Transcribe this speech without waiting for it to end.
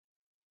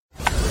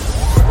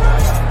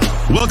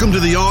Welcome to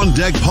the On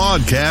Deck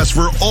podcast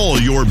for all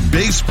your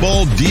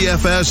baseball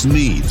DFS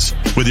needs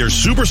with your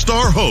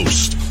superstar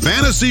hosts,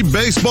 fantasy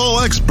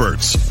baseball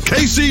experts,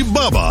 Casey,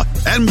 Bubba,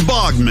 and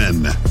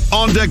Bogman.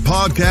 On Deck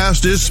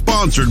podcast is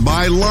sponsored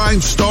by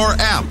LineStar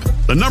app,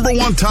 the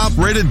 #1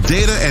 top-rated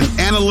data and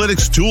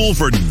analytics tool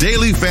for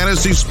daily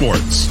fantasy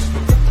sports.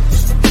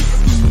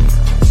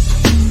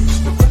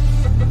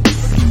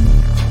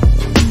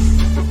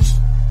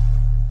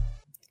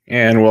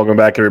 And welcome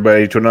back,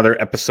 everybody, to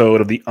another episode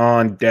of the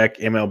On Deck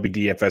MLB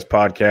DFS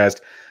podcast,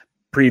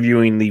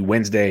 previewing the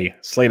Wednesday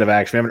slate of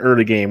action. We have an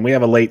early game. We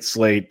have a late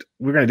slate.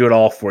 We're going to do it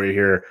all for you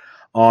here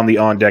on the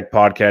On Deck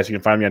podcast. You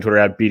can find me on Twitter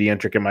at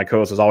BDentric, and my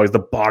co-host is always the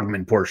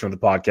Bogman portion of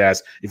the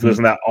podcast. If you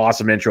listen to that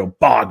awesome intro,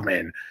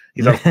 Bogman.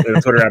 He's on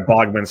Twitter at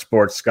Bogman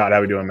Sports. Scott, how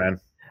we doing, man?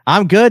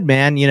 I'm good,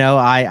 man. You know,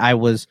 I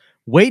was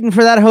waiting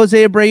for that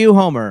Jose Abreu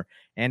homer,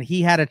 and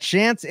he had a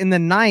chance in the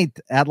ninth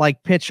at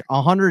like pitch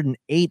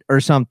 108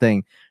 or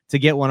something to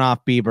get one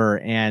off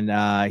Bieber,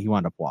 and he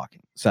wound up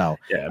walking. So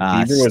yeah,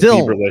 Bieber was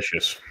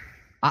Bieberlicious.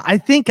 I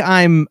think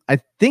I'm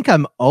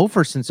 0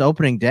 for since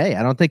opening day.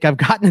 I don't think I've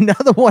gotten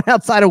another one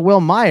outside of Will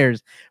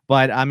Myers,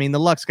 but I mean the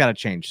luck's got to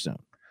change soon.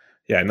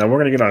 Yeah, no, we're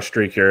gonna get on a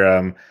streak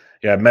here.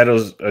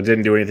 Meadows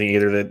didn't do anything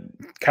either. That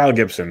Kyle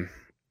Gibson,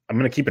 I'm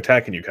gonna keep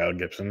attacking you, Kyle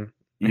Gibson.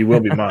 You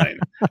will be mine.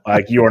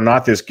 Like, you are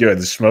not this good.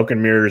 The smoke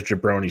and mirrors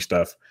jabroni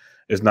stuff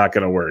is not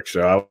gonna work.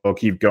 So I'll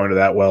keep going to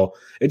that. Well,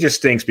 it just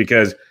stinks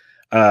because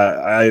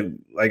I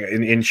like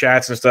in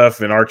chats and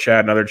stuff, in our chat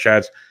and other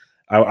chats,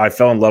 I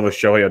fell in love with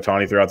Shohei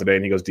Ohtani throughout the day,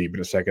 and he goes deep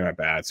in a second at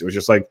bats. It was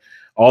just like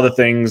all the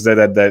things that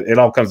it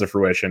all comes to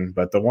fruition,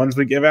 but the ones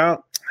we give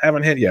out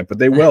haven't hit yet, but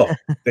they will.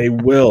 They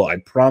will. I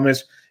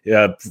promise.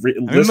 Yeah,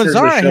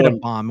 Mazara hit a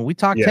bomb. We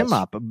talked him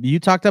up. You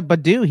talked up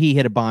Badu. He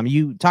hit a bomb.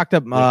 You talked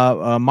up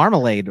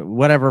Marmalade,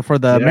 whatever, for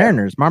the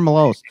Mariners,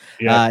 Marmelos,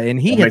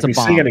 and he hits a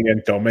bomb. Sing it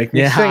again. Don't make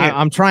me sing it.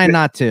 I'm trying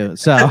not to.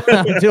 So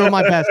I'm doing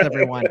my best,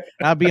 everyone.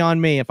 That'll be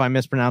on me if I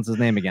mispronounce his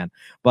name again.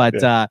 But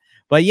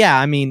yeah,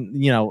 I mean,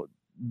 you know,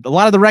 a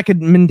lot of the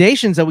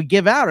recommendations that we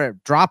give out are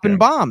dropping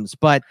bombs.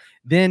 But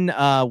then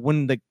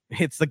when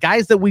it's the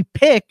guys that we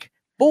pick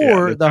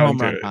for the home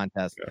run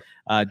contest,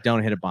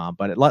 don't hit a bomb.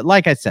 But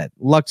like I said,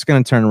 luck's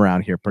going to turn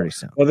around here pretty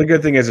soon. Well, the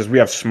good thing is we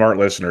have smart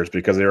listeners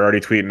because they're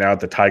already tweeting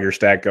out the Tiger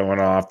stack going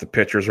off. The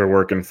pitchers are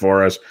working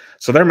for us.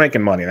 So they're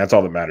making money. That's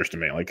all that matters to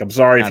me. Like, I'm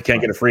sorry if you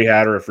can't get a free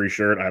hat or a free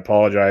shirt. I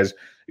apologize.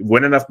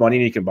 Win enough money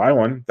and you can buy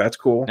one. That's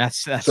cool. That's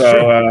so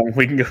true.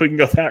 We can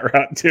go that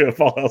route too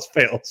if all else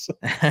fails.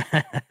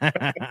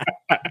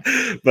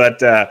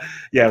 But it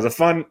was a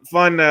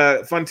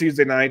fun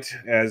Tuesday night,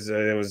 as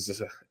it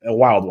was a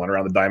wild one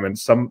around the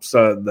diamond.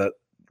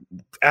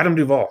 Adam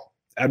Duvall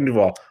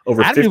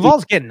over Adam 50,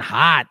 Duvall's getting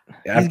hot.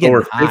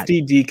 Over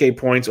 50 DK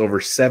points,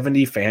 over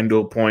 70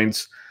 FanDuel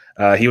points.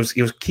 He was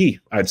key,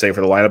 I'd say,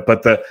 for the lineup.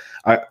 But the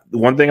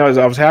one thing I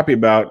was happy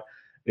about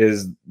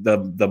is the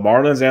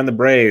Marlins and the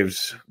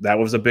Braves. That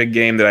was a big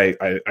game that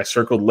I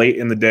circled late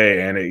in the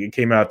day, and it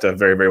came out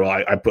very, very well.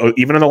 I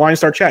even in the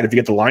LineStar chat, if you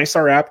get the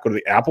LineStar app, go to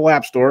the Apple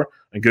App Store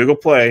and Google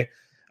Play.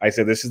 I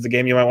said, this is the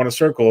game you might want to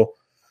circle.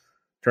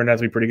 Turned out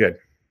to be pretty good.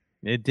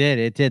 It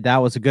did. That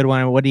was a good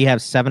one. What do you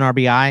have? 7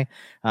 RBI,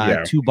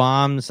 2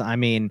 bombs. I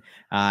mean,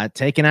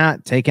 taking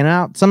out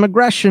some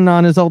aggression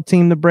on his old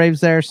team, the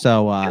Braves there.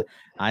 So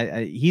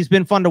he's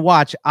been fun to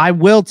watch. I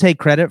will take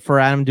credit for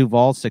Adam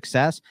Duvall's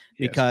success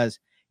because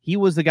he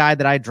was the guy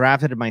that I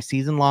drafted in my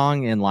season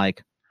long in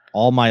like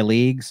all my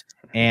leagues,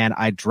 and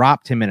I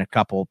dropped him in a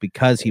couple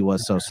because he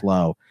was so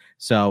slow.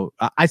 So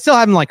I still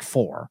have him like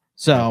 4.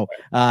 So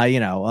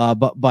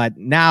but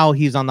now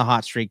he's on the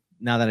hot streak.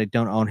 Now that I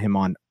don't own him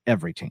on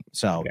every team,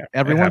 so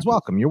everyone's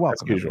welcome. You're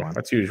welcome.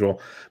 That's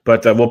usual.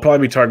 But we'll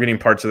probably be targeting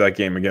parts of that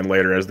game again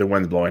later as the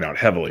wind's blowing out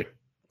heavily,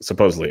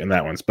 supposedly in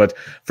that one's. But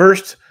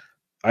first,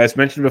 as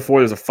mentioned before,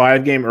 there's a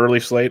 5-game early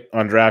slate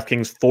on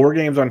DraftKings, 4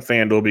 games on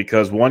FanDuel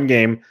because one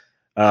game,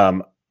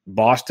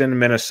 Boston,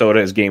 Minnesota,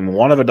 is game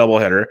 1 of a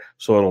doubleheader.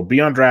 So it'll be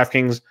on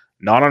DraftKings,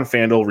 not on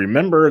FanDuel.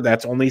 Remember,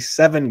 that's only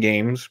 7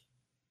 games.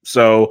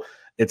 So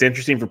it's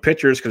interesting for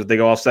pitchers because if they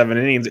go all 7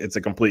 innings, it's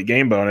a complete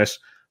game bonus,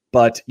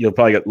 but you'll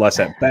probably get less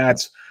at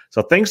bats.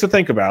 So things to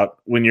think about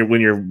when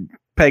you're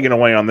pegging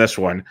away on this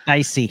one.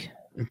 I see.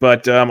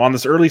 But on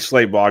this early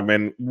slate,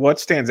 Bogman, what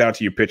stands out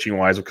to you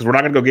pitching-wise? Because we're not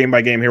going to go game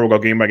by game here. We'll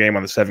go game by game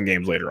on the 7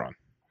 games later on.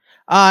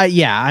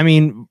 I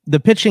mean, the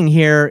pitching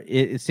here,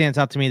 it stands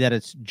out to me that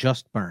it's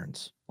just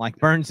Burns. Like,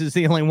 Burns is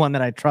the only one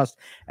that I trust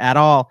at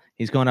all.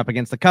 He's going up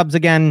against the Cubs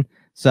again.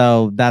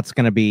 So that's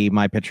going to be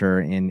my pitcher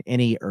in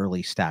any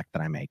early stack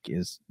that I make,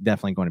 is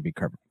definitely going to be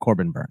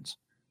Corbin Burns.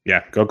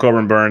 Yeah, go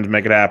Corbin Burns,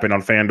 make it happen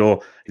on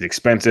FanDuel. He's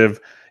expensive.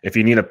 If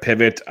you need a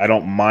pivot, I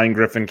don't mind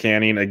Griffin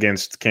Canning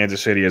against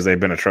Kansas City, as they've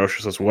been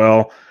atrocious as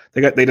well.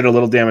 They did a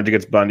little damage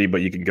against Bundy,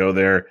 but you can go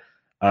there.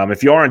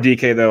 If you are on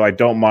DK, though, I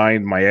don't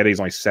mind. Maietta's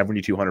only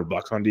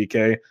 $7,200 on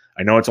DK.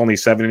 I know it's only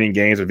 7-inning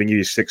games, but if you can give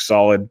you 6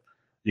 solid,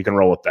 you can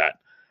roll with that.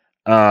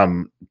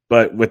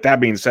 But with that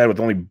being said, with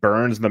only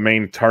Burns the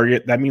main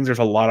target, that means there's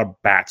a lot of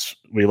bats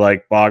we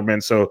like,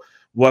 Bogman. So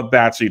what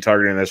bats are you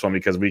targeting in this one?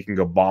 Because we can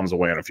go bombs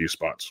away on a few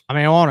spots. I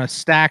mean, I want to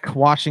stack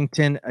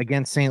Washington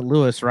against St.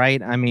 Louis,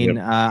 right? I mean,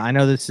 I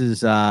know this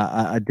is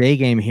a day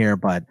game here,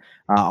 but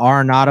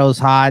Arenado's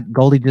hot.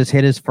 Goldie just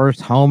hit his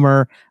first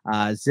homer.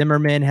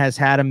 Zimmerman has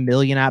had 1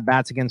 million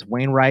at-bats against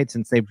Wainwright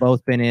since they've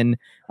both been in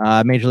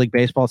Major League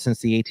Baseball since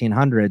the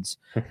 1800s.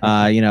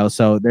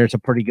 So there's a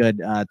pretty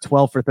good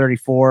 12 for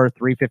 34,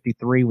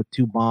 353 with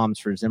 2 bombs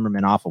for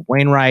Zimmerman off of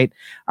Wainwright.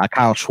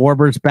 Kyle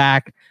Schwarber's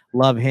back.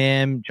 Love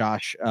him.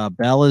 Josh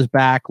Bell is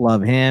back.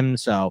 Love him.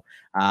 So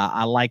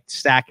I liked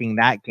stacking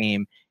that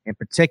game in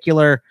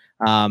particular.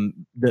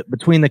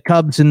 Between the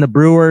Cubs and the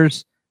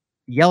Brewers,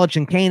 Yelich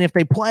and Kane, if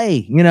they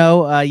play,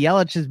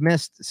 Yelich has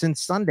missed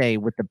since Sunday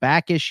with the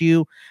back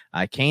issue.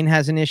 Kane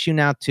has an issue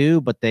now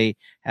too, but they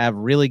have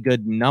really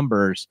good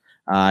numbers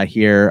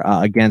here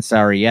against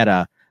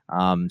Arrieta.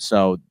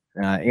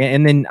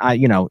 And then a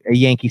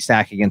Yankee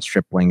stack against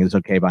Stripling is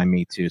okay by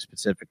me too.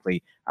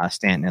 Specifically,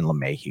 Stanton and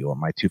LeMahieu are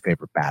my 2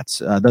 favorite bats.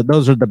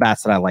 Those are the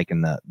bats that I like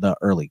in the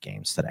early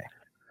games today.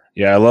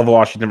 Yeah, I love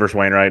Washington versus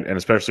Wainwright, and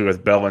especially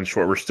with Bell and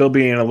Short, we're still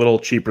being a little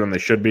cheaper than they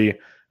should be.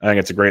 I think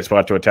it's a great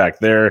spot to attack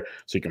there,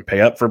 so you can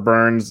pay up for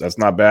Burns. That's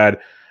not bad.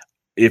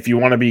 If you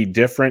want to be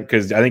different,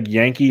 because I think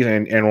Yankees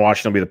and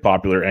Washington will be the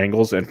popular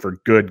angles, and for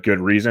good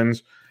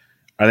reasons.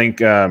 I think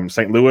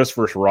St. Louis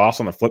versus Ross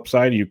on the flip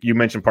side. You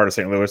mentioned part of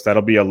St. Louis.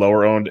 That'll be a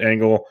lower-owned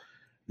angle.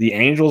 The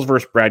Angels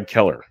versus Brad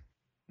Keller.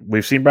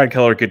 We've seen Brad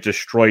Keller get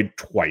destroyed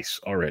twice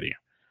already.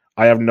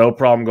 I have no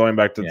problem going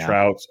back to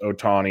Trouts,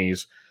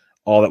 Otanis,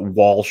 all that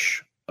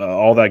Walsh,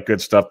 all that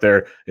good stuff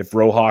there. If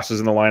Rojas is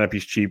in the lineup,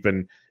 he's cheap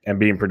and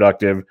being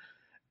productive.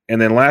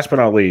 And then last but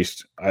not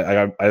least,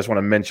 I just want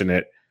to mention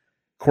it.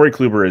 Corey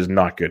Kluber is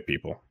not good,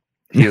 people.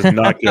 He is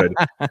not good.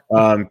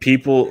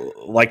 People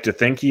like to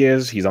think he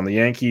is. He's on the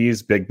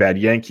Yankees, big bad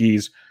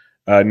Yankees.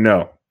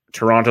 No,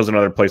 Toronto's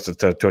another place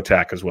to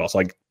attack as well. So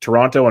like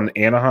Toronto and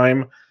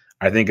Anaheim,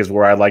 I think is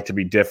where I'd like to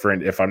be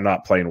different if I'm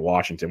not playing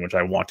Washington, which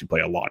I want to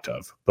play a lot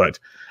of. But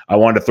I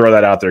wanted to throw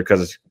that out there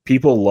because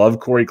people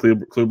love Corey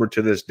Kluber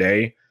to this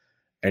day,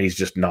 and he's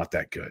just not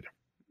that good.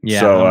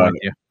 Yeah. So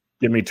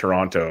give me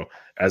Toronto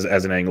as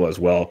an angle as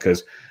well,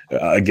 because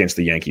against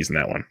the Yankees in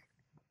that one.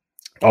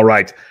 All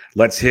right,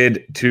 let's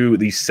head to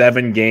the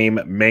 7-game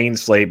main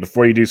slate.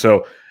 Before you do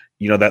so,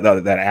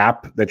 that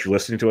app that you're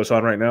listening to us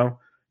on right now,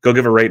 go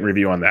give a rate and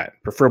review on that.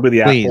 Preferably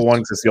the Apple one,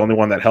 because it's the only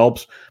one that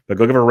helps. But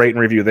go give a rate and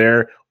review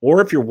there.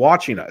 Or if you're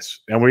watching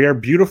us, and we are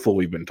beautiful,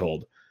 we've been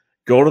told,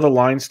 go to the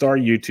Line Star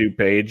YouTube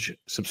page,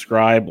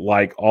 subscribe,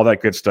 like, all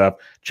that good stuff.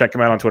 Check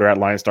them out on Twitter at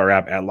Line Star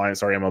App, at Line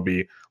Star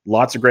MLB.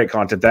 Lots of great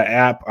content. That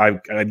app, I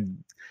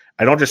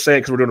don't just say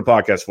it because we're doing a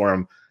podcast for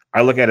them.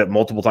 I look at it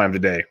multiple times a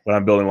day when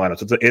I'm building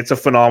lineups. It's a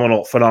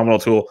phenomenal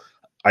tool.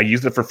 I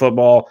use it for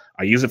football.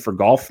 I use it for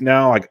golf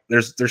now. Like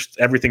there's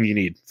everything you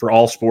need for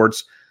all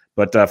sports,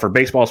 but for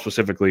baseball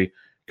specifically,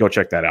 go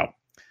check that out.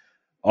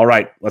 All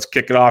right, let's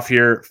kick it off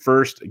here.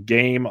 First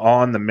game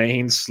on the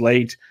main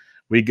slate.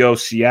 We go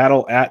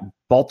Seattle at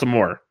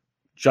Baltimore.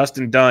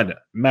 Justin Dunn,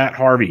 Matt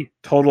Harvey,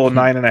 total of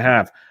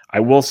 9.5. I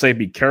will say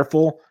be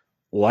careful.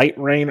 Light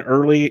rain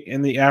early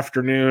in the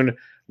afternoon.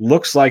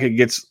 Looks like it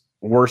gets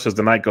worse as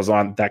the night goes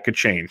on. That could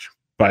change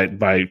by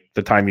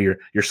the time you're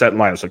setting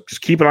lineup. So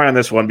just keep an eye on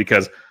this one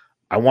because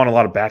I want a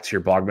lot of bats here,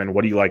 Bogman.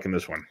 What do you like in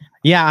this one?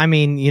 Yeah, I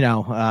mean,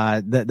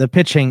 the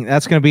pitching,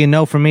 that's going to be a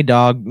no for me,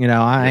 dog.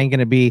 I ain't going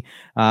to be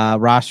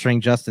rostering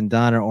Justin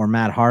Dunn or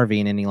Matt Harvey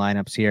in any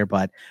lineups here.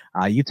 But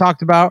you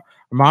talked about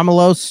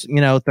Marmelos,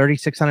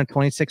 3,600,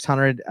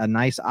 2,600, a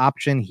nice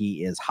option.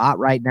 He is hot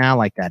right now,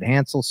 like that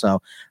Hansel.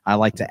 So I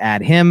like to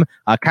add him.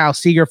 Kyle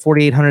Seager,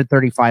 4,800,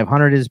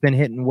 3,500 has been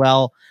hitting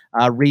well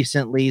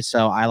recently.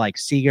 So I like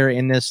Seager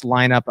in this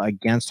lineup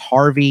against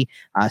Harvey.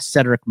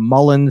 Cedric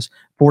Mullins,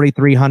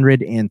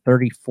 4,300 and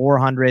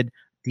 3,400.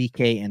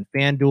 DK and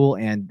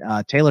FanDuel, and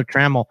Taylor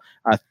Trammell,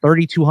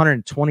 3,200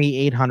 and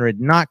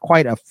 2,800. Not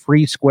quite a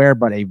free square,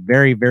 but a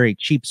very, very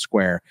cheap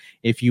square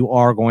if you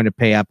are going to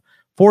pay up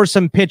for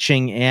some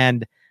pitching.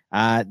 And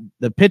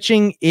the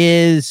pitching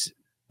is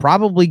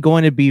probably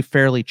going to be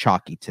fairly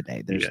chalky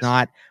today. There's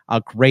not a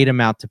great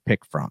amount to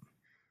pick from.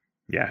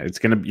 Yeah,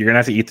 you're gonna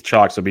have to eat the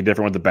chalk, so be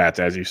different with the bats,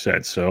 as you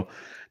said. So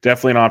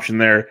definitely an option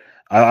there.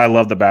 I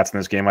love the bats in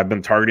this game. I've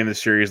been targeting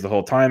this series the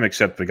whole time,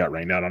 except we got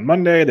rained out on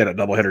Monday. They had a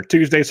doubleheader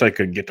Tuesday, so I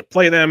couldn't get to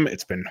play them.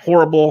 It's been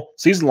horrible.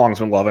 Season long,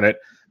 so I'm loving it.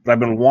 But I've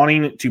been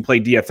wanting to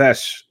play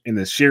DFS in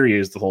this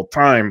series the whole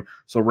time,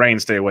 so rain,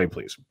 stay away,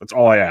 please. That's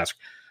all I ask.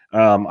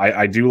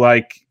 I do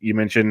like, you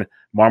mentioned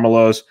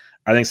Marmelos.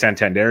 I think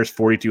Santander is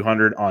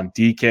 4,200 on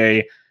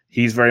DK.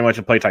 He's very much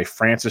a play type.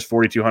 Francis,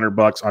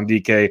 $4,200 on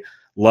DK.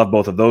 Love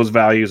both of those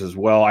values as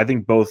well. I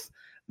think both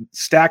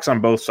stacks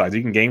on both sides.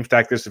 You can game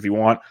stack this if you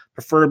want.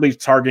 Preferably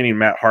targeting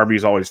Matt Harvey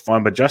is always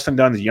fun, but Justin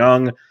Dunn's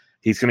young.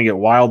 He's going to get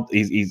wild.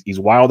 He's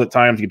wild at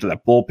times. You get to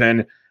that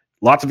bullpen.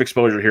 Lots of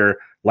exposure here.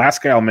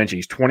 Last guy I'll mention,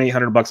 he's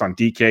 $2,800 on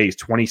DK. He's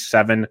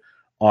 27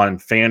 on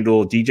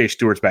FanDuel. DJ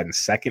Stewart's batting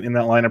second in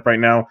that lineup right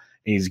now.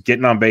 And he's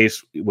getting on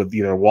base with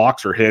either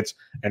walks or hits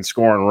and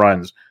scoring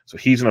runs. So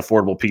he's an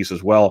affordable piece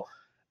as well.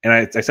 And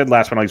I said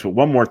last but not least, but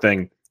one more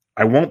thing.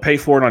 I won't pay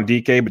for it on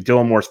DK, but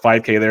Dylan Moore's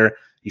 $5K there.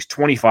 He's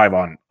 25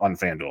 on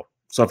FanDuel.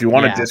 So if you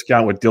want a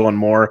discount with Dylan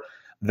Moore,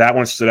 that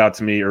one stood out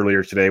to me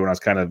earlier today when I was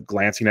kind of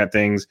glancing at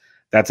things.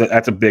 That's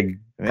a big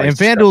price.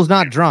 And FanDuel's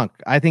not drunk.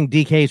 I think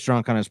DK's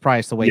drunk on his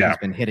price the way he's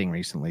been hitting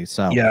recently.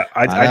 So yeah,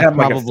 I'd have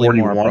like a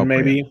 41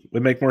 maybe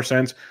would make more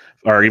sense,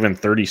 or even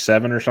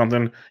 37 or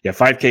something. Yeah,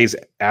 5K is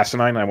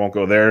asinine. I won't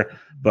go there,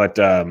 but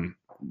the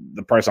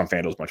price on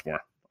FanDuel is much more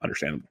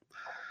understandable.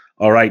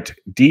 All right,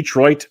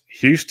 Detroit,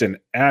 Houston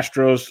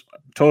Astros.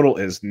 Total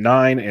is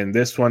 9 in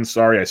this one.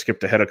 Sorry, I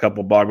skipped ahead a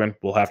couple, Bogman.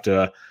 We'll have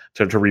to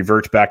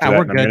revert back to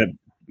that in a minute.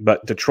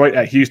 But Detroit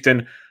at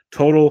Houston,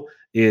 total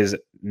is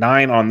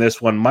 9 on this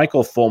one.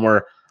 Michael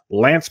Fulmer,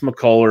 Lance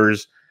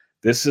McCullers.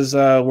 This is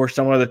where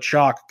some of the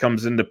chalk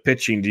comes into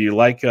pitching. Do you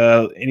like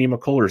any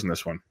McCullers in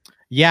this one?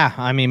 Yeah,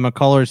 I mean,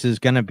 McCullers is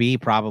going to be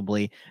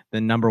probably the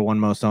number one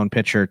most owned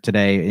pitcher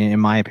today, in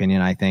my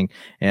opinion, I think,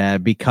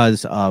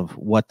 because of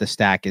what the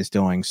stack is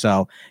doing.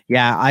 So,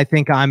 yeah, I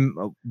think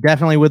I'm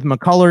definitely with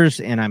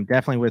McCullers, and I'm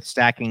definitely with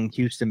stacking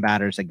Houston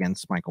batters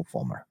against Michael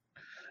Fulmer.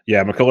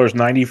 Yeah, McCullers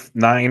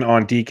 99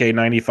 on DK,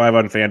 95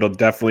 on FanDuel,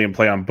 definitely in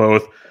play on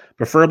both.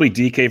 Preferably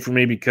DK for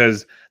me,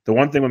 because the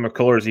one thing with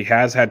McCullers, he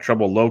has had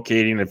trouble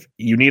locating. If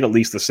you need at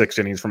least the 6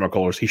 innings from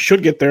McCullers, he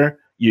should get there.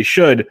 You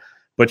should.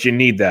 But you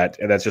need that,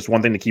 and that's just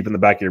one thing to keep in the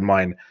back of your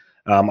mind.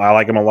 I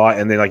like him a lot.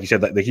 And then, like you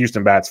said, the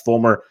Houston bats,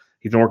 Fulmer,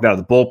 he's been working out of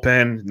the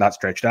bullpen, not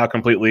stretched out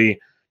completely.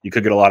 You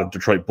could get a lot of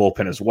Detroit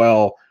bullpen as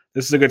well.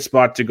 This is a good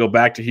spot to go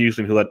back to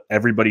Houston, who let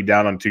everybody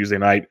down on Tuesday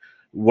night.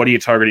 What are you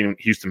targeting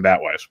Houston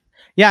bat-wise?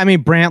 Yeah, I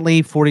mean,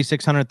 Brantley,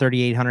 4,600,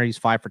 3,800. He's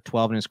 5 for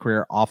 12 in his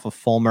career off of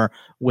Fulmer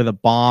with a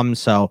bomb.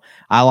 So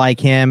I like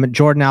him.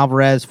 Jordan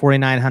Alvarez,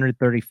 4,900,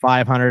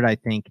 3,500, I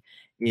think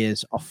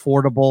is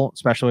affordable,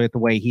 especially with the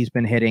way he's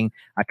been hitting.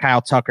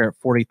 Kyle Tucker at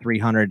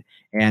 4,300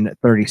 and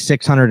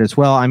 3,600 as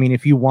well. I mean,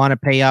 if you want to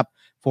pay up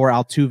for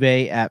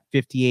Altuve at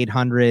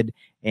 5,800,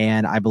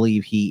 and I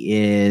believe he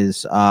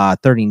is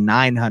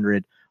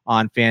 3,900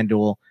 on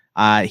FanDuel,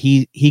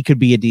 he could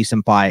be a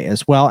decent buy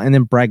as well. And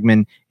then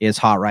Bregman is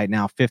hot right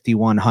now,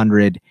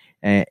 5,100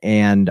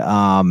 and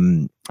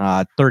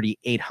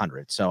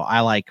 3,800. So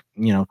I like,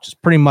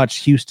 just pretty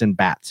much Houston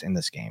bats in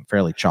this game,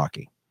 fairly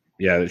chalky.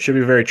 Yeah, it should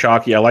be very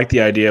chalky. I like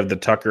the idea of the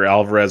Tucker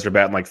Alvarez. They're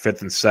batting like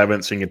 5th and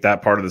 7th, so you can get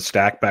that part of the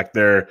stack back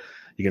there.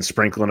 You can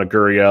sprinkle in a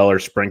Gurriel or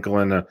sprinkle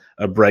in a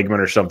Bregman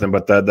or something.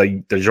 But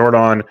the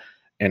Jordan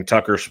and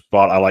Tucker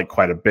spot I like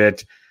quite a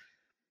bit.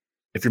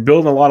 If you're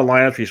building a lot of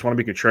lineups, you just want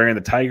to be contrarian.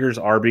 The Tigers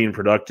are being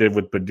productive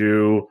with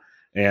Baddoo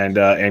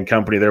and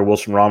company there.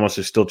 Wilson Ramos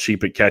is still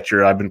cheap at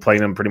catcher. I've been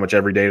playing him pretty much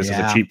every day. This is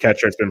a cheap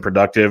catcher. It's been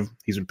productive.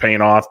 He's been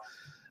paying off.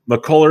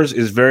 McCullers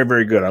is very,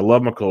 very good. I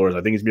love McCullers.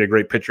 I think he's going to be a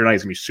great pitcher tonight.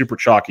 He's going to be super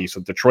chalky. So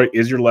Detroit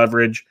is your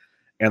leverage,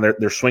 and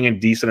they're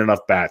swinging decent enough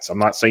bats. I'm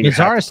not saying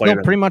Nazar is still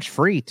pretty much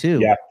free, too.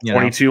 Yeah,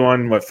 22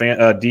 on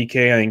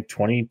DK, I think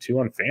 22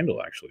 on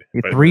FanDuel, actually.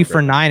 3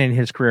 for 9 in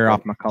his career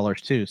off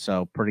McCullers, too.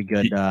 So pretty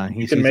good.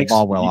 He sees the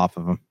ball well off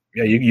of him.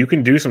 Yeah, you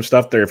can do some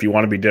stuff there if you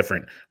want to be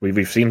different.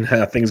 We've seen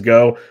things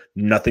go.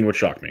 Nothing would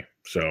shock me.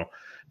 So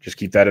just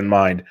keep that in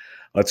mind.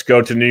 Let's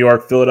go to New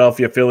York,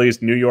 Philadelphia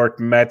Phillies, New York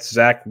Mets,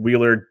 Zach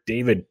Wheeler,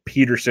 David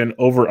Peterson,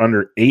 over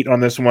under 8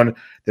 on this one.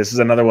 This is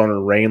another one where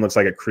rain looks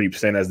like it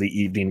creeps in as the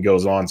evening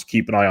goes on, so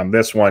keep an eye on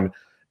this one.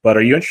 But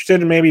are you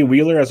interested in maybe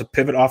Wheeler as a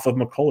pivot off of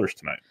McCullers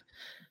tonight?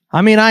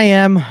 I mean, I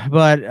am,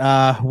 but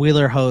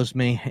Wheeler hosed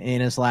me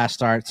in his last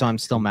start, so I'm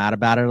still mad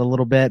about it a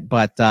little bit.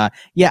 But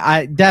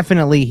yeah,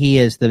 definitely he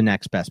is the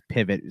next best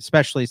pivot,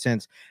 especially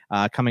since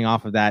coming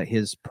off of that,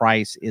 his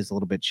price is a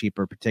little bit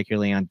cheaper,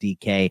 particularly on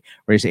DK,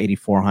 where he's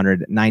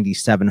 8,400,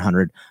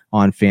 9,700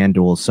 on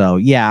FanDuel. So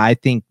yeah, I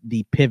think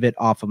the pivot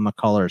off of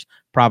McCullers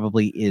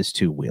probably is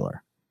to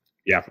Wheeler.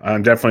 Yeah,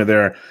 I'm definitely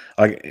there.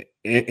 Like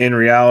in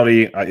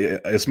reality,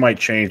 this might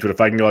change, but if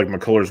I can go like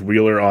McCullers,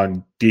 Wheeler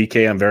on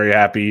DK, I'm very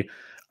happy.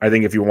 I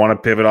think if you want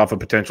to pivot off a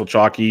potential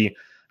chalky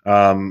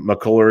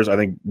McCullers, I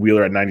think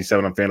Wheeler at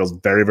 97 on FanDuel is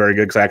very, very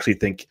good, because I actually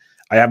think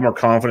I have more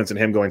confidence in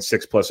him going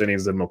 6+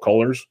 innings than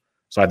McCullers.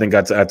 So I think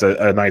that's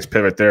a nice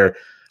pivot there.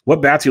 What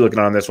bats are you looking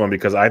on this one?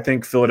 Because I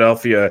think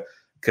Philadelphia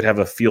could have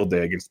a field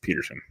day against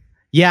Peterson.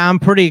 Yeah, I'm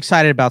pretty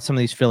excited about some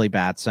of these Philly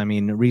bats. I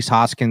mean, Rhys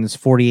Hoskins,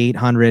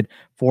 4,800,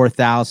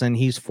 4,000.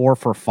 He's 4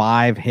 for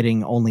 5,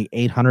 hitting only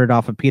 800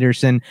 off of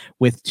Peterson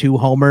with 2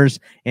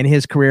 homers in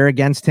his career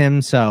against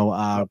him.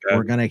 So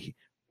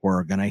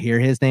we're gonna hear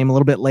his name a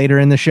little bit later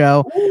in the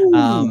show.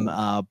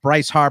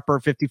 Bryce Harper,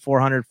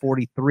 5,400,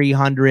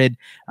 4,300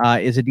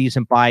 is a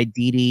decent buy.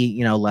 Didi,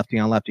 lefty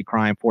on lefty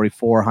crime,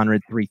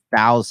 4,400,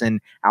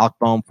 3,000. Alec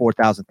Bohm,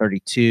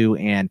 4,032,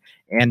 and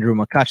Andrew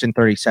McCutchen,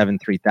 37,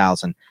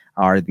 3,000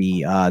 are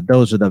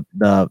those are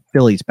the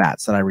Phillies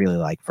bats that I really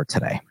like for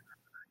today.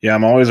 Yeah,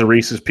 I'm always a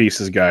Reese's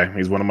Pieces guy.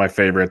 He's one of my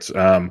favorites.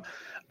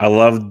 I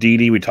love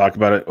Didi. We talk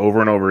about it over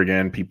and over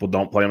again. People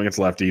don't play him against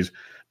lefties.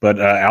 But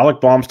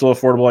Alec Baum's still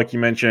affordable, like you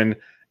mentioned.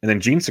 And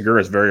then Gene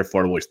Segura is very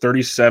affordable. He's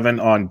 37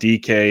 on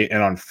DK,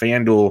 and on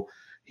FanDuel,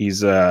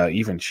 he's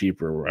even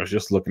cheaper. I was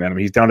just looking at him.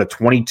 He's down to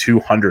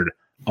 2,200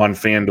 on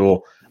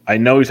FanDuel. I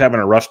know he's having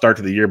a rough start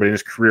to the year, but in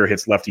his career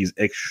hits lefties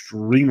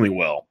extremely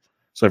well.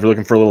 So if you're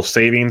looking for a little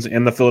savings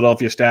in the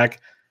Philadelphia stack,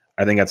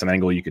 I think that's an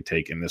angle you could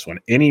take in this one.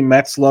 Any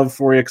Mets love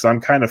for you? Because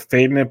I'm kind of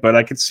fading it, but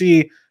I could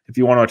see if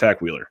you want to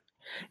attack Wheeler.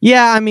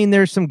 Yeah, I mean,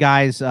 there's some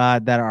guys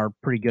that are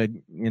pretty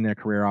good in their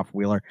career off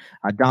Wheeler.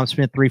 Dom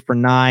Smith, 3 for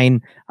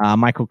 9.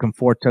 Michael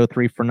Conforto,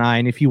 3 for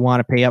 9. If you want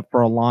to pay up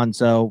for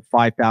Alonso,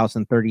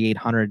 5,000,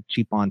 3,800,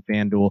 cheap on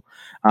FanDuel.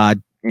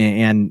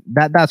 And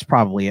that's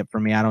probably it for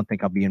me. I don't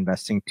think I'll be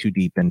investing too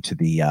deep into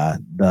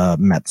the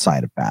Mets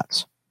side of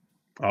bats.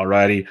 All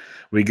righty.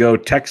 We go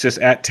Texas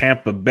at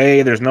Tampa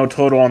Bay. There's no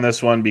total on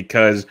this one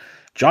because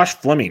Josh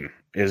Fleming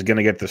is going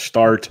to get the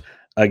start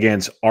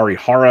against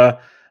Arihara.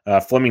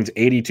 Fleming's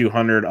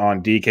 8,200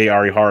 on DK.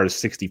 Arihara is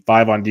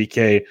 65 on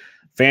DK.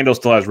 FanDuel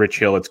still has Rich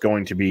Hill. It's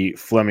going to be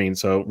Fleming.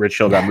 So Rich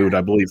Hill got moved,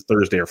 I believe,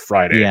 Thursday or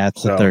Friday. Yeah,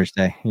 it's a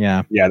Thursday.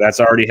 Yeah. Yeah, that's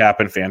already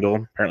happened.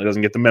 FanDuel apparently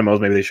doesn't get the memos.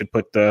 Maybe they should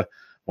put the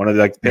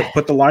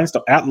put the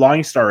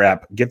Line Star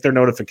app, get their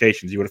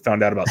notifications. You would have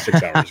found out about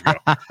 6 hours ago.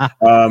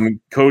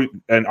 Code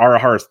and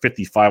Arihara is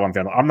 55 on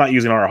FanDuel. I'm not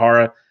using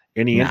Arihara.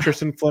 Any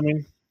interest in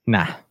Fleming?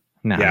 Nah.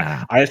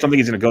 I just don't think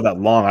he's going to go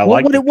that long.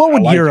 What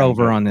would year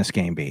over on this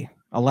game be?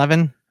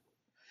 11?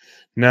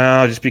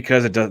 No, just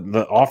because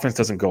the offense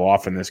doesn't go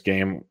off in this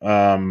game.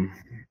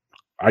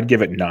 I'd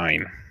give it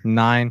 9.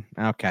 9?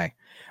 Okay.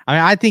 I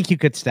mean, I think you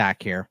could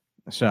stack here.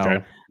 So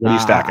okay. What are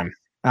you stacking?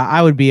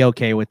 I would be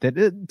okay with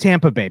it.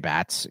 Tampa Bay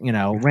bats,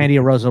 Randy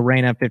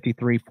Arozarena,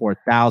 53,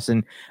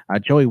 4,000.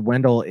 Joey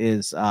Wendell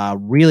is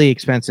really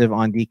expensive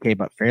on DK,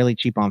 but fairly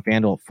cheap on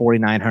FanDuel,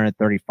 4,900,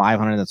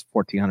 3,500. That's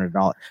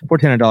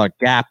 $1,400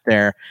 gap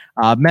there.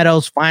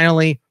 Meadows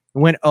finally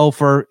went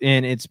over,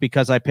 and it's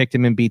because I picked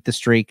him and beat the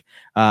streak.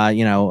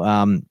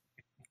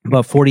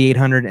 But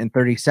 4,800 and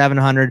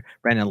 3,700.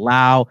 Brandon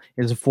Lau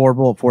is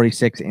affordable at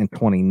 46 and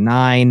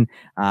 29.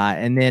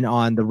 And then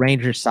on the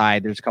Rangers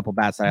side, there's a couple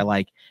bats that I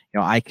like.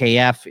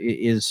 IKF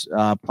is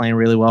playing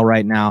really well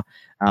right now.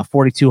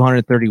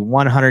 4,200,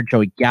 3,100.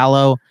 Joey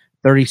Gallo,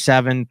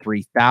 37,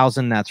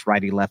 3,000. That's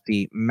righty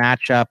lefty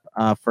matchup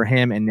for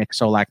him. And Nick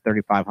Solak,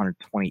 3,500,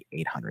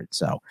 2,800.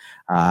 So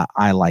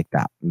I like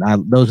that.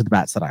 Those are the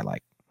bats that I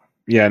like.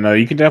 Yeah, no,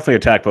 you can definitely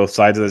attack both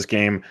sides of this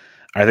game.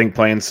 I think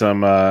playing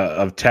some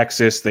of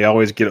Texas, they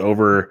always get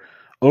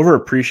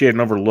overappreciated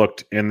and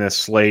overlooked in this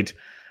slate.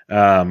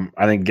 I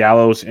think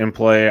Gallo's in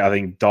play. I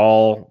think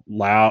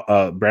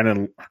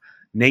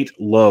Nate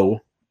Lowe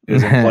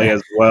is in play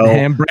as well.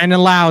 And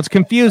Brandon Lau, it's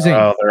confusing.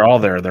 They're all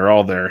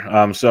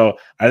there. So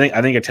I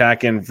think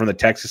attacking from the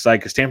Texas side,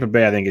 because Tampa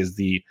Bay, I think, is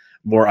the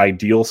more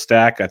ideal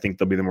stack. I think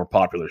they'll be the more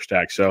popular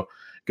stack. So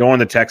go on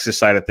the Texas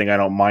side, I think I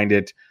don't mind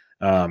it.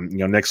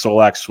 Nick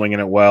Solak swinging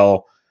it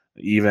well.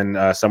 Even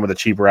some of the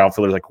cheaper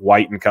outfielders like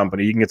White and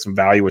company, you can get some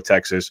value with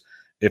Texas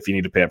if you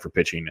need to pay up for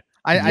pitching.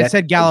 I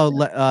said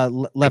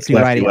Gallo lefty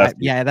righty.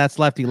 Yeah, that's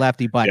lefty,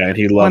 but and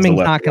he loves Fleming's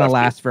not going to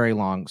last very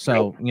long.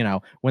 So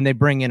when they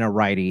bring in a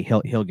righty,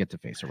 he'll get to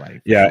face a righty.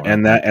 Yeah, sure.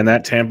 and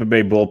that Tampa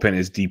Bay bullpen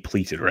is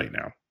depleted right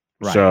now.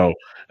 Right. So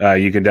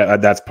you can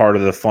that's part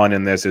of the fun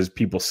in this is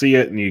people see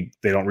it and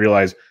they don't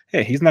realize,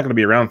 hey, he's not going to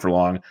be around for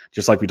long.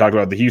 Just like we talked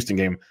about the Houston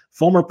game,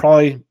 Fulmer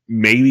probably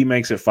maybe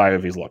makes it 5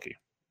 if he's lucky.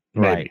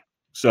 Maybe. Right.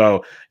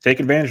 So take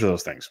advantage of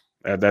those things.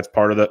 That's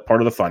part of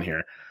the fun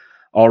here.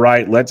 All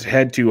right, let's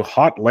head to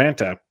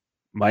Hotlanta,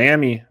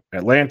 Miami,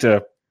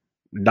 Atlanta,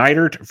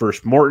 Neidert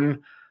versus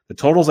Morton. The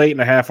total's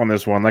 8.5 on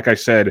this one. Like I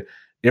said,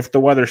 if the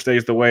weather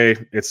stays the way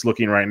it's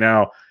looking right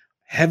now,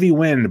 heavy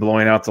wind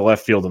blowing out to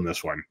left field in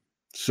this one.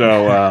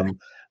 So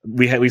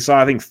we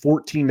saw, I think,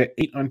 14-8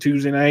 on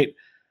Tuesday night.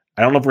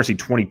 I don't know if we're going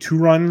to see 22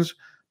 runs,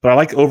 but I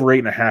like over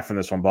 8.5 in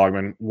this one,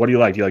 Bogman. What do you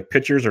like? Do you like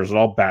pitchers or is it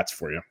all bats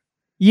for you?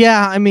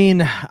 Yeah, I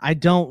mean, I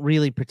don't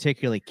really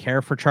particularly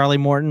care for Charlie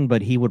Morton,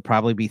 but he would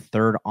probably be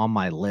third on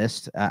my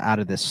list out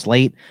of this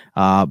slate,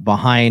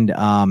 behind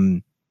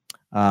our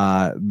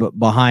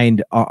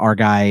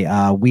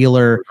guy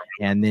Wheeler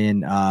and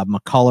then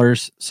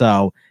McCullers.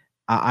 So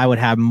I would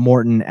have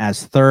Morton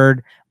as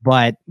third.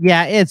 But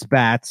yeah, it's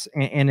bats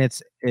and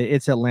it's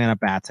Atlanta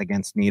bats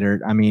against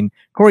Neidert. I mean,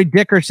 Corey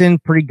Dickerson,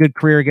 pretty good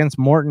career against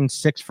Morton,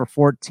 6 for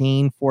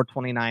 14,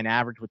 429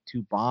 average with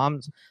 2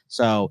 bombs.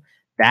 So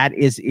that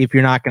is, if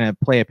you're not going to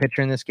play a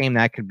pitcher in this game,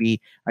 that could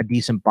be a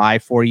decent buy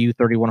for you,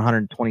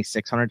 3,100,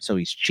 2,600. So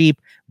he's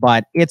cheap,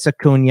 but it's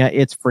Acuna,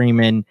 it's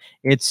Freeman,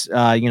 it's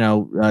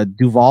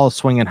Duvall is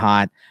swinging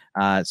hot.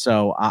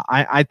 So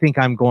I think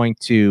I'm going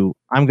to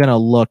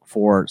look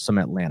for some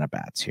Atlanta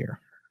bats here.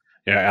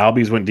 Yeah,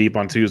 Albies went deep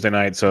on Tuesday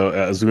night, so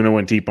Ozuna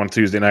went deep on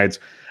Tuesday nights.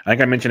 I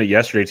think I mentioned it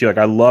yesterday too. Like,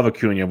 I love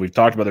Acuna. We've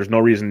talked about there's no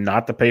reason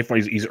not to pay for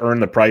him. He's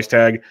earned the price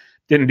tag.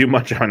 Didn't do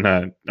much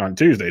on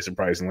Tuesday,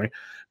 surprisingly.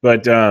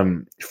 But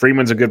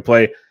Freeman's a good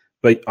play.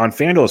 But on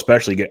FanDuel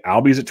especially, get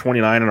Albies at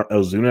 29 and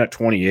Ozuna at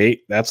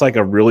 28. That's like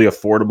a really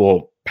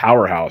affordable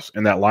powerhouse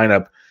in that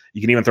lineup.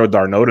 You can even throw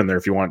d'Arnaud in there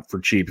if you want for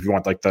cheap. If you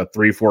want like the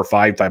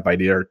 3-4-5 type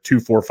idea or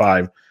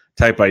 2-4-5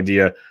 type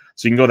idea.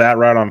 So you can go that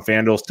route on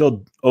FanDuel.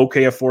 Still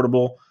okay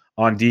affordable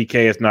On DK,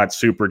 it's not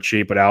super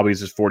cheap, but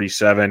Albies is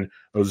 47.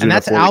 Ozuna, and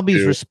that's 42.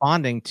 Albies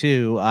responding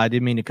to. I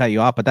didn't mean to cut you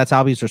off, but that's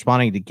Albies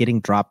responding to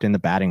getting dropped in the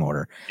batting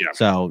order. Yeah.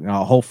 So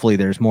hopefully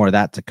there's more of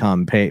that to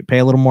come. Pay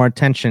a little more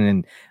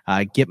attention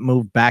and get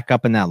moved back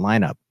up in that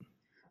lineup.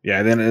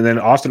 Yeah, and then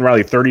Austin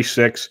Riley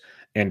 36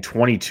 and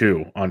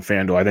 22 on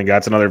FanDuel. I think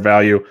that's another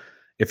value.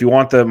 If you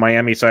want the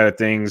Miami side of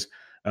things,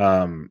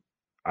 you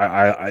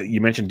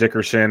mentioned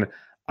Dickerson.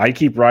 I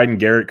keep riding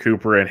Garrett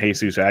Cooper and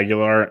Jesus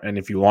Aguilar, and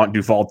if you want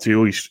Duvall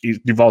too,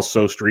 Duvall's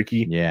so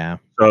streaky. Yeah.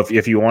 So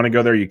if you want to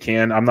go there, you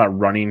can. I'm not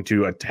running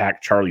to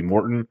attack Charlie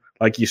Morton,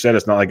 like you said.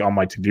 It's not like on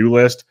my to-do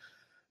list,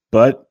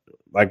 but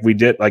like we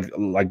did, like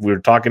we were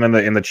talking in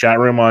the chat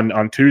room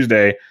on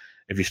Tuesday.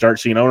 If you start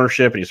seeing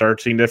ownership and you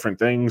start seeing different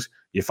things,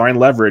 you find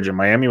leverage, and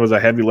Miami was a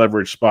heavy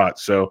leverage spot.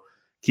 So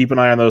keep an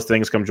eye on those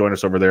things. Come join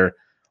us over there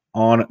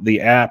on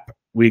the app.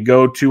 We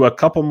go to a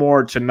couple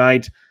more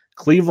tonight.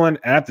 Cleveland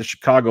at the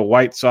Chicago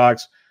White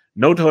Sox.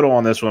 No total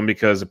on this one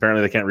because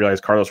apparently they can't realize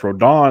Carlos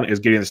Rodon is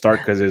getting the start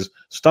because his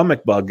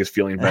stomach bug is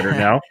feeling better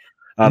now.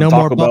 No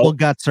more bubble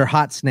guts or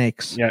hot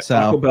snakes. Yeah, so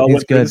Taco Bell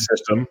went through the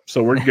system,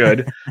 so we're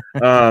good.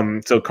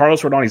 So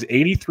Carlos Rodon, he's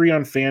 83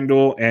 on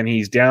FanDuel, and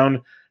he's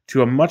down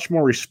to a much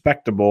more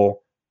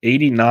respectable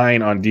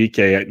 89 on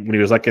DK. When he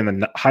was like in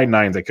the high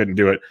nines, I couldn't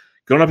do it.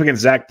 Going up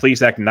against Zach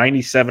Plesac,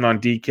 97 on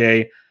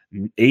DK,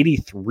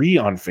 83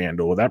 on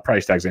FanDuel. That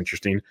price tag's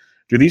interesting.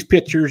 Do these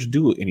pitchers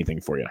do anything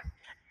for you?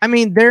 I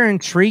mean, they're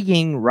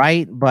intriguing,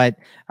 right? But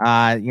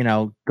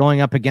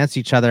going up against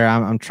each other,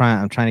 I'm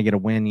trying to get a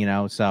win,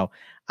 So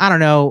I don't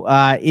know.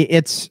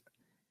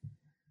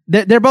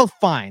 They're both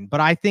fine, but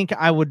I think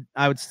I would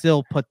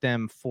still put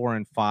them 4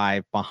 and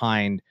 5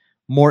 behind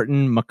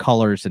Morton,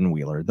 McCullers, and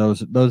Wheeler.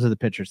 Those are the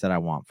pitchers that I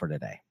want for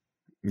today.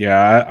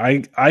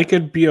 Yeah, I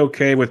could be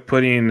okay with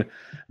putting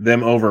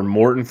them over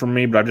Morton for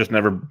me, but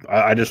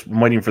I'm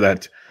waiting for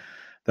that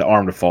the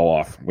arm to fall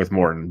off with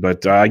Morton.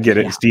 But I get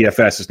it. Yeah. It's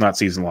DFS. It's not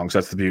season long, so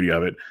that's the beauty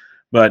of it.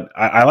 But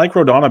I like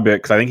Rodon a bit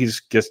because I think he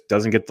just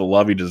doesn't get the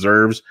love he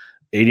deserves.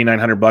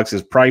 $8,900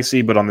 is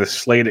pricey, but on this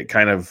slate, it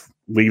kind of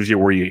leaves you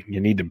where you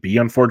need to be,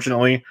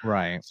 unfortunately.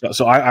 Right.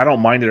 So I don't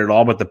mind it at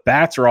all, but the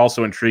bats are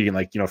also intriguing.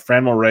 Like,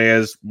 Franmil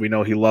Reyes, we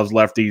know he loves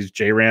lefties.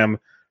 J-Ram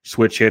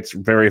switch hits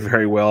very,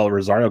 very well.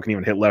 Rosario can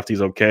even hit lefties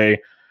okay.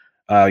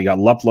 You got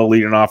Luplow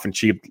leading off and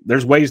cheap.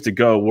 There's ways to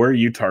go. Where are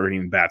you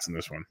targeting bats in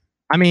this one?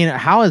 I mean,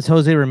 how is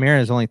Jose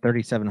Ramirez only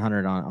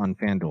 3,700 on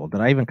FanDuel? Did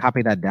I even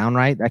copy that down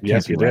right? That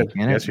can't be right,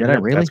 can it? Yes, did I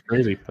really? That's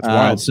crazy. That's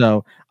wild.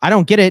 So I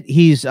don't get it.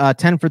 He's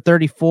 10 for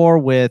 34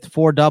 with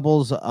 4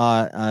 doubles in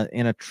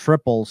a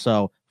triple.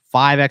 So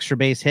 5 extra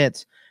base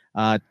hits,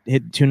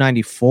 hit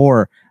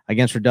 294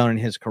 against Rodon in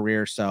his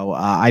career. So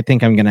I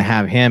think I'm going to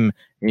have him,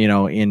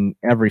 in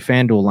every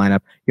FanDuel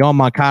lineup. Yoel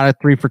Moncada,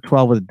 3 for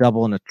 12 with a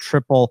double and a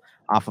triple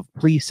off of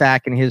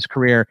Plesac in his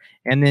career.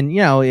 And then,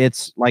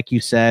 it's like you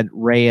said,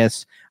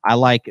 Reyes. I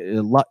like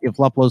if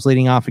Luplow's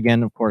leading off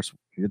again, of course,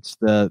 it's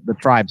the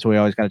tribe. So we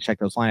always got to check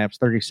those lineups.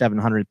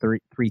 3,700,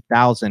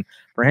 3,000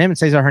 for him. And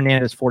Cesar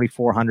Hernandez,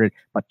 4,400,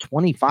 but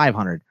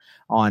 2,500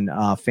 on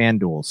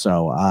FanDuel.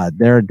 So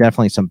there are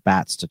definitely some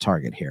bats to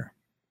target here.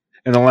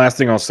 And the last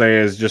thing I'll say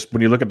is just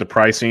when you look at the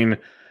pricing,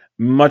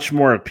 much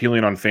more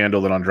appealing on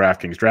FanDuel than on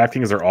DraftKings.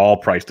 DraftKings are all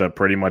priced up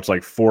pretty much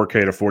like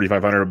 $4,000 to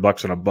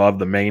 $4,500 and above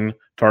the main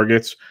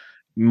targets.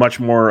 Much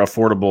more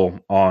affordable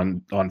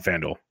on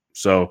FanDuel.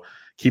 So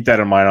keep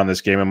that in mind on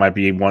this game. It might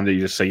be one that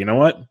you just say, you know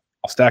what?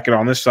 I'll stack it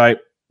on this site,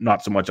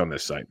 not so much on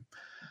this site.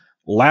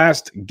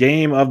 Last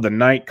game of the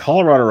night,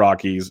 Colorado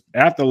Rockies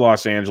at the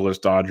Los Angeles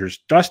Dodgers.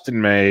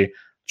 Dustin May,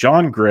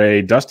 John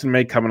Gray. Dustin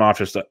May coming off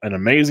just an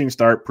amazing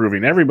start,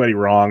 proving everybody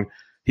wrong.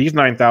 He's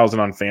 9,000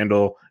 on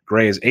FanDuel.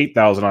 Gray is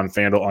 8,000 on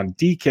FanDuel. On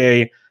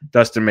DK,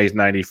 Dustin May's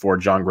 94,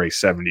 John Gray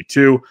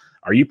 72.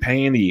 Are you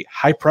paying the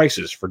high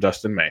prices for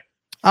Dustin May?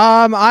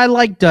 I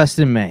like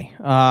Dustin May,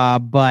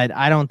 but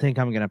I don't think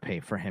I'm going to pay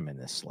for him in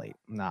this slate.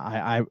 No,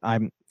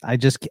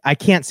 I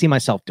can't see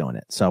myself doing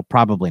it. So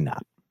probably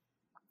not.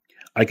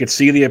 I could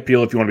see the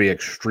appeal if you want to be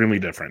extremely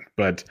different,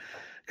 but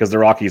because the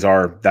Rockies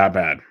are that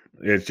bad,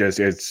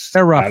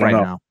 they're rough right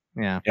now.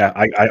 Yeah.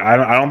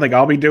 I don't think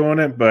I'll be doing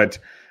it, but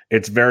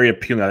it's very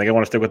appealing. I think I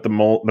want to stick with the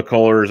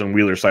McCullers and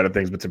Wheeler side of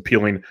things, but it's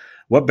appealing.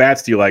 What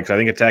bats do you like? Because I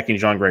think attacking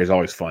John Gray is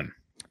always fun.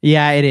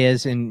 Yeah, it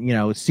is.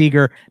 And,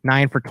 Seager,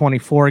 9 for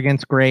 24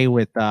 against Gray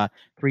with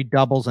 3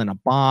 doubles and a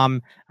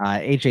bomb.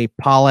 AJ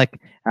Pollock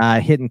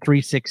hitting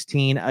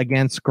 316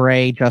 against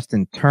Gray.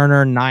 Justin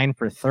Turner, 9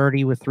 for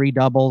 30 with 3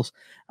 doubles.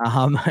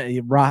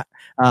 Mookie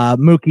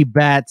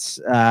Betts,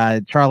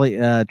 Charlie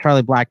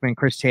Blackmon,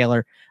 Chris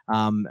Taylor.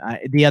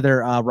 The other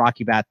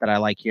Rocky bat that I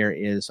like here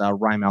is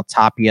Raimel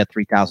Tapia,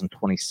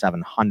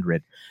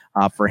 3,700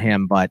 for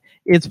him. But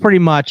it's pretty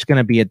much going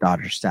to be a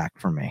Dodger stack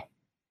for me.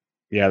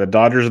 Yeah, the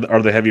Dodgers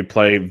are the heavy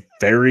play,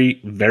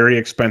 very, very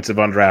expensive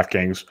on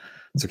DraftKings.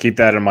 So keep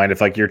that in mind.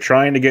 If you're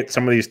trying to get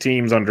some of these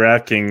teams on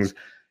DraftKings,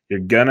 you're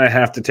going to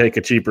have to take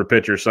a cheaper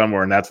pitcher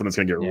somewhere, and that's when it's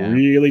going to get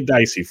really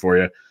dicey for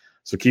you.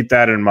 So keep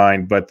that in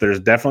mind. But there's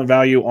definitely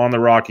value on the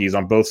Rockies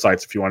on both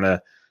sides if you want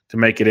to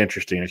make it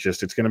interesting. It's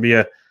going to be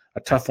a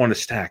tough one to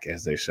stack,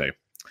 as they say.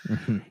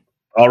 Mm-hmm.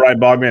 All right,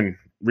 Bogman,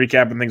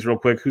 recapping things real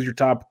quick. Who's your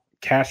top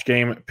cash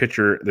game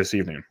pitcher this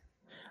evening?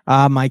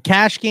 My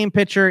cash game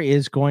pitcher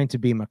is going to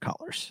be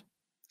McCullers.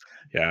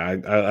 Yeah,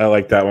 I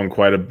like that one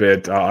quite a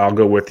bit. I'll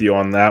go with you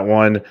on that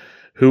one.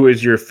 Who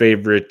is your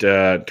favorite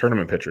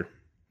tournament pitcher?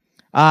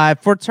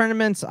 For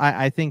tournaments,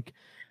 I think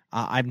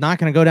I'm not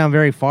going to go down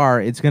very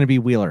far. It's going to be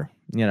Wheeler.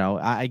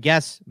 I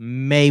guess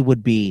May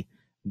would be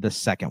the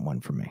second one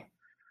for me.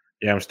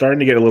 Yeah, I'm starting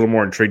to get a little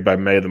more intrigued by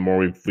May the more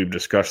we've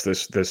discussed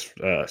this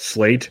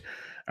slate.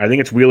 I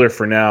think it's Wheeler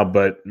for now,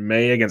 but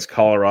May against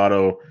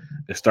Colorado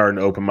is starting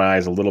to open my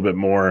eyes a little bit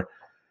more.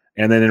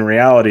 And then in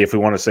reality, if we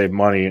want to save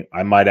money,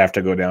 I might have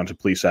to go down to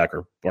Plesac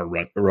or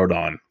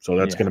Rodon. So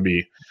that's going to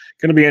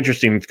be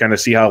interesting to kind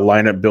of see how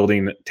lineup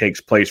building takes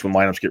place when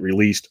lineups get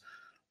released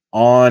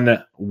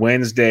on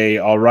Wednesday.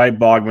 All right,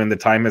 Bogman, the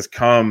time has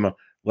come.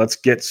 Let's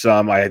get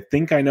some. I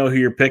think I know who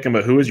you're picking,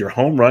 but who is your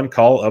home run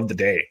call of the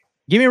day?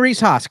 Give me Rhys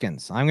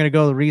Hoskins. I'm going to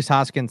go with Rhys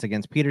Hoskins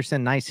against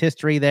Peterson. Nice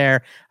history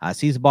there.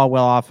 Sees the ball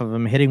well off of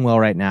him, hitting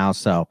well right now.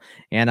 So,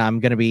 and I'm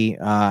going to be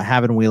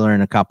having Wheeler in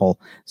a couple.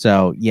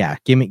 So, yeah,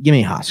 give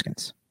me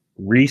Hoskins.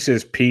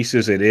 Reese's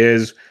Pieces it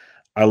is.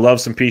 I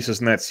love some pieces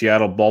in that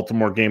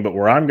Seattle-Baltimore game, but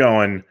where I'm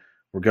going,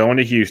 we're going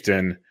to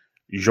Houston.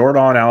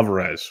 Jordan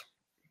Alvarez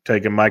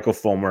taking Michael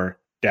Fulmer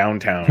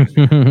downtown.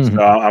 So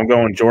I'm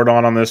going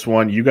Jordan on this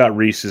one. You got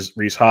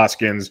Rhys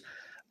Hoskins.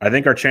 I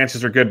think our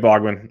chances are good,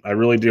 Bogman. I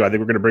really do. I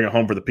think we're going to bring it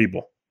home for the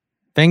people.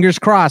 Fingers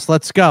crossed.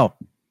 Let's go.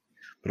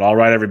 But all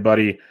right,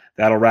 everybody.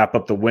 That'll wrap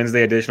up the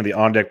Wednesday edition of the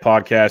On Deck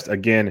podcast.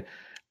 Again,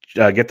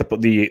 get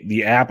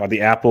the app on the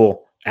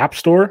Apple App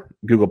Store,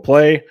 Google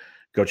Play.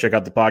 Go check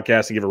out the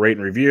podcast and give a rate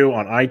and review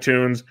on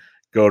iTunes.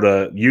 Go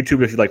to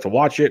YouTube if you'd like to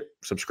watch it.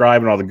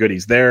 Subscribe and all the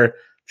goodies there.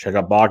 Check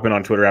out Bogman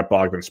on Twitter at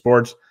Bogman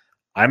Sports.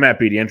 I'm at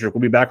BD Entrick.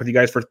 We'll be back with you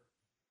guys for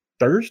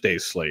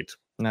Thursday's slate.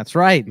 That's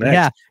right. Next.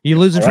 Yeah. You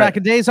losing track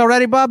of days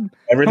already, bub?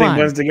 Everything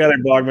blends together,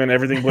 Bogman.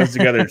 Everything blends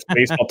together. It's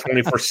baseball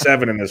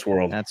 24/7 in this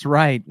world. That's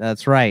right.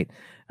 That's right.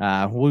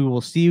 We will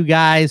see you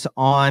guys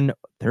on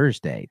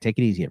Thursday. Take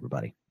it easy,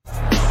 everybody.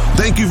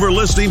 Thank you for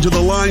listening to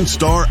the Line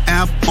Star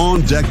App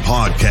On Deck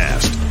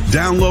podcast.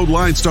 Download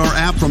Line Star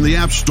app from the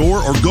App Store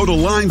or go to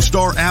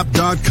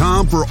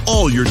linestarapp.com for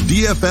all your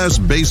DFS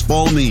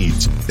baseball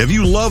needs. If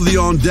you love the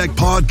On Deck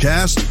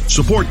podcast,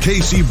 support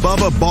KC,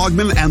 Bubba,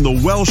 Bogman, and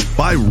the Welsh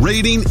by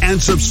rating and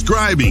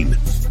subscribing.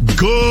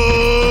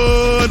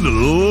 Good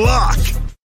luck!